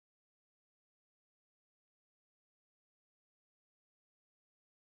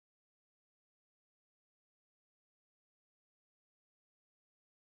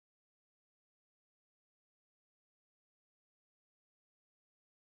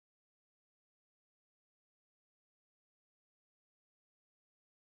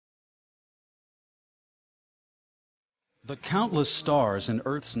The countless stars in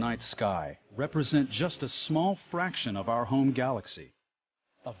Earth's night sky represent just a small fraction of our home galaxy,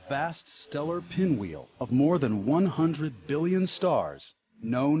 a vast stellar pinwheel of more than 100 billion stars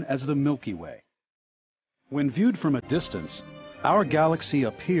known as the Milky Way. When viewed from a distance, our galaxy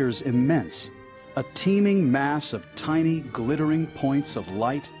appears immense, a teeming mass of tiny, glittering points of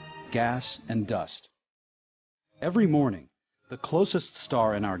light, gas, and dust. Every morning, the closest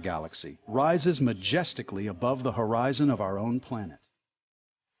star in our galaxy rises majestically above the horizon of our own planet,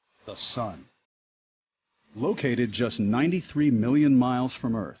 the Sun. Located just 93 million miles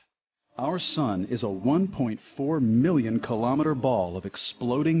from Earth, our Sun is a 1.4 million kilometer ball of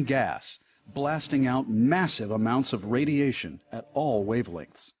exploding gas, blasting out massive amounts of radiation at all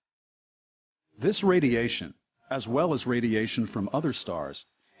wavelengths. This radiation, as well as radiation from other stars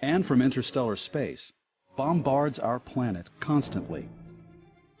and from interstellar space, bombards our planet constantly.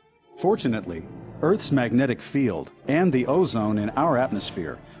 Fortunately, Earth's magnetic field and the ozone in our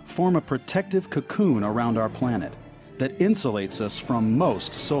atmosphere form a protective cocoon around our planet that insulates us from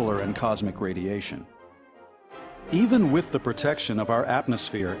most solar and cosmic radiation. Even with the protection of our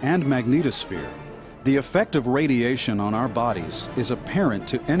atmosphere and magnetosphere, the effect of radiation on our bodies is apparent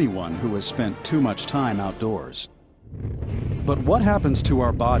to anyone who has spent too much time outdoors. But what happens to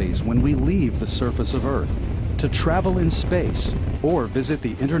our bodies when we leave the surface of Earth to travel in space or visit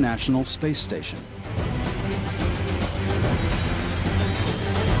the International Space Station?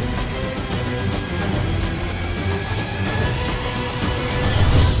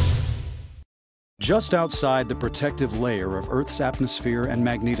 Just outside the protective layer of Earth's atmosphere and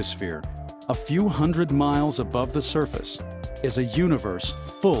magnetosphere, a few hundred miles above the surface, is a universe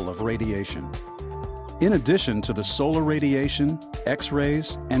full of radiation. In addition to the solar radiation,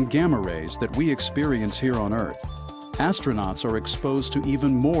 X-rays, and gamma rays that we experience here on Earth, astronauts are exposed to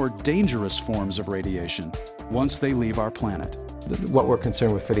even more dangerous forms of radiation once they leave our planet. What we're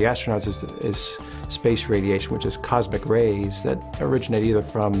concerned with for the astronauts is space radiation, which is cosmic rays that originate either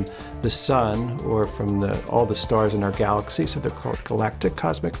from the sun or from all the stars in our galaxy, so they're called galactic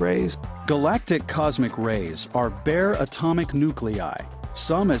cosmic rays. Galactic cosmic rays are bare atomic nuclei,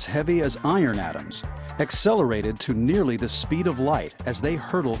 some as heavy as iron atoms, accelerated to nearly the speed of light as they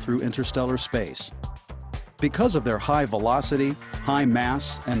hurtle through interstellar space. Because of their high velocity, high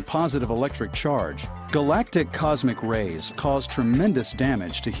mass, and positive electric charge, galactic cosmic rays cause tremendous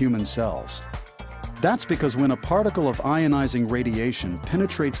damage to human cells. That's because when a particle of ionizing radiation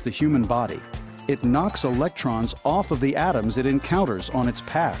penetrates the human body, it knocks electrons off of the atoms it encounters on its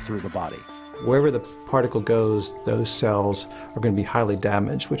path through the body. Wherever the particle goes, those cells are going to be highly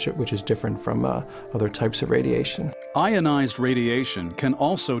damaged, which is different from other types of radiation. Ionized radiation can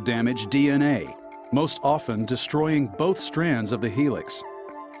also damage DNA, most often destroying both strands of the helix.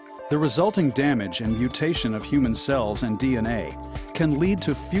 The resulting damage and mutation of human cells and DNA can lead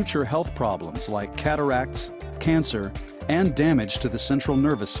to future health problems like cataracts, cancer, and damage to the central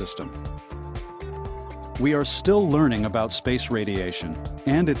nervous system. We are still learning about space radiation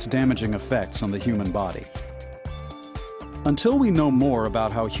and its damaging effects on the human body. Until we know more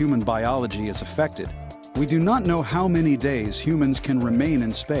about how human biology is affected, we do not know how many days humans can remain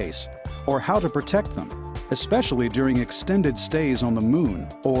in space or how to protect them, especially during extended stays on the Moon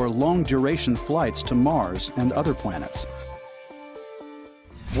or long-duration flights to Mars and other planets.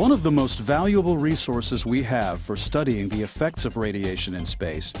 One of the most valuable resources we have for studying the effects of radiation in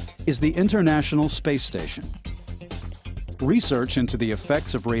space is the International Space Station. Research into the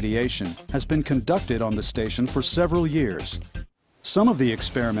effects of radiation has been conducted on the station for several years. Some of the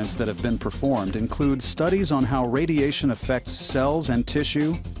experiments that have been performed include studies on how radiation affects cells and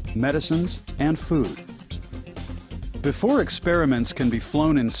tissue, medicines, and food. Before experiments can be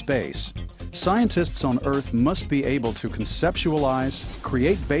flown in space, scientists on Earth must be able to conceptualize,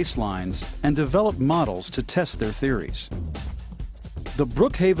 create baselines, and develop models to test their theories. The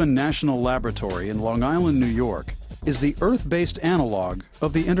Brookhaven National Laboratory in Long Island, New York, is the Earth-based analog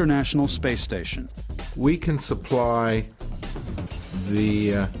of the International Space Station. We can supply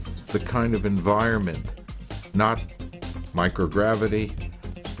the kind of environment, not microgravity,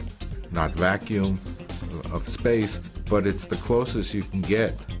 not vacuum of space, but it's the closest you can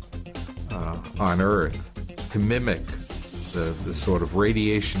get on Earth to mimic the sort of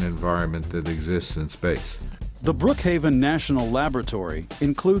radiation environment that exists in space. The Brookhaven National Laboratory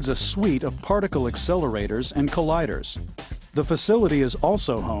includes a suite of particle accelerators and colliders. The facility is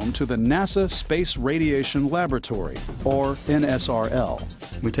also home to the NASA Space Radiation Laboratory, or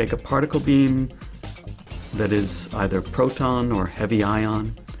NSRL. We take a particle beam that is either proton or heavy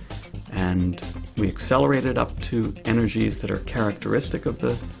ion, and we accelerate it up to energies that are characteristic of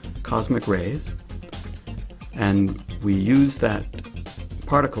the cosmic rays. And We use that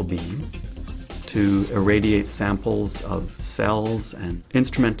particle beam to irradiate samples of cells and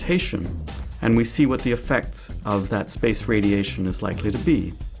instrumentation, and we see what the effects of that space radiation is likely to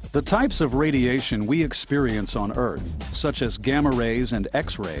be. The types of radiation we experience on Earth, such as gamma rays and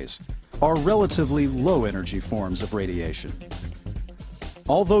X-rays, are relatively low-energy forms of radiation.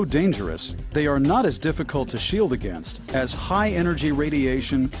 Although dangerous, they are not as difficult to shield against as high-energy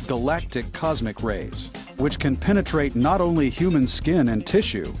radiation galactic cosmic rays, which can penetrate not only human skin and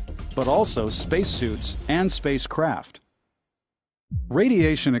tissue, but also spacesuits and spacecraft.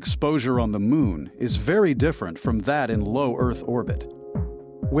 Radiation exposure on the Moon is very different from that in low Earth orbit.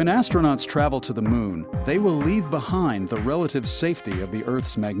 When astronauts travel to the Moon, they will leave behind the relative safety of the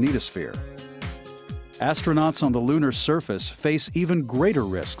Earth's magnetosphere. Astronauts on the lunar surface face even greater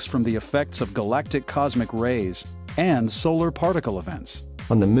risks from the effects of galactic cosmic rays and solar particle events.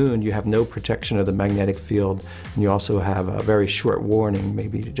 On the Moon, you have no protection of the magnetic field, and you also have a very short warning,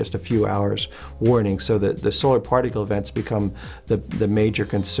 maybe just a few hours warning, so that the solar particle events become the major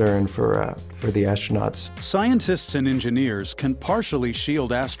concern for the astronauts. Scientists and engineers can partially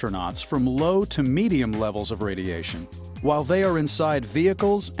shield astronauts from low to medium levels of radiation while they are inside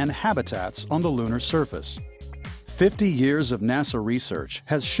vehicles and habitats on the lunar surface. 50 years of NASA research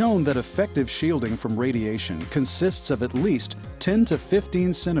has shown that effective shielding from radiation consists of at least 10 to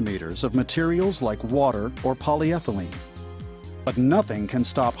 15 centimeters of materials like water or polyethylene. But nothing can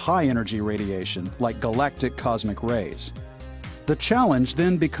stop high-energy radiation like galactic cosmic rays. The challenge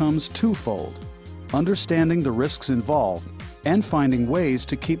then becomes twofold: understanding the risks involved and finding ways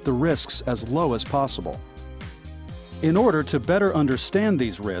to keep the risks as low as possible. In order to better understand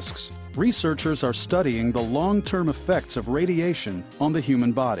these risks, researchers are studying the long-term effects of radiation on the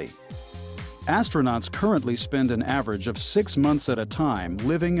human body. Astronauts currently spend an average of 6 months at a time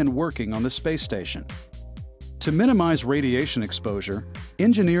living and working on the space station. To minimize radiation exposure,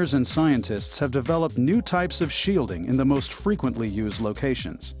 engineers and scientists have developed new types of shielding in the most frequently used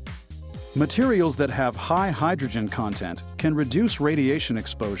locations. Materials that have high hydrogen content can reduce radiation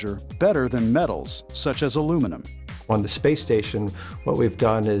exposure better than metals, such as aluminum. On the space station, what we've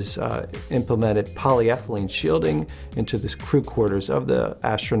done is implemented polyethylene shielding into the crew quarters of the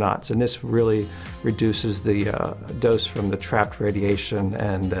astronauts, and this really reduces the dose from the trapped radiation,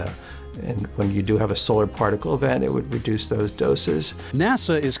 and when you do have a solar particle event, it would reduce those doses.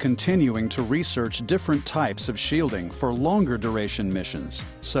 NASA is continuing to research different types of shielding for longer duration missions,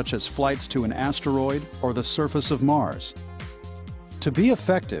 such as flights to an asteroid or the surface of Mars. To be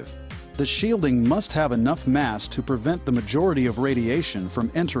effective, the shielding must have enough mass to prevent the majority of radiation from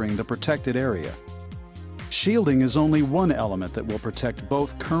entering the protected area. Shielding is only one element that will protect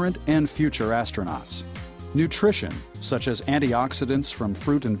both current and future astronauts. Nutrition, such as antioxidants from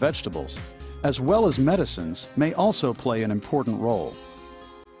fruit and vegetables, as well as medicines, may also play an important role.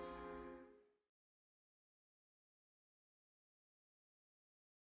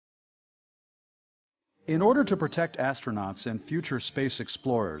 In order to protect astronauts and future space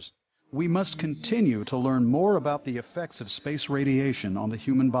explorers, we must continue to learn more about the effects of space radiation on the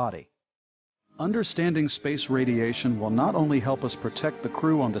human body. Understanding space radiation will not only help us protect the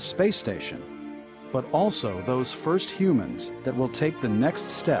crew on the space station, but also those first humans that will take the next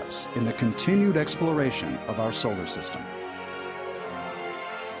steps in the continued exploration of our solar system.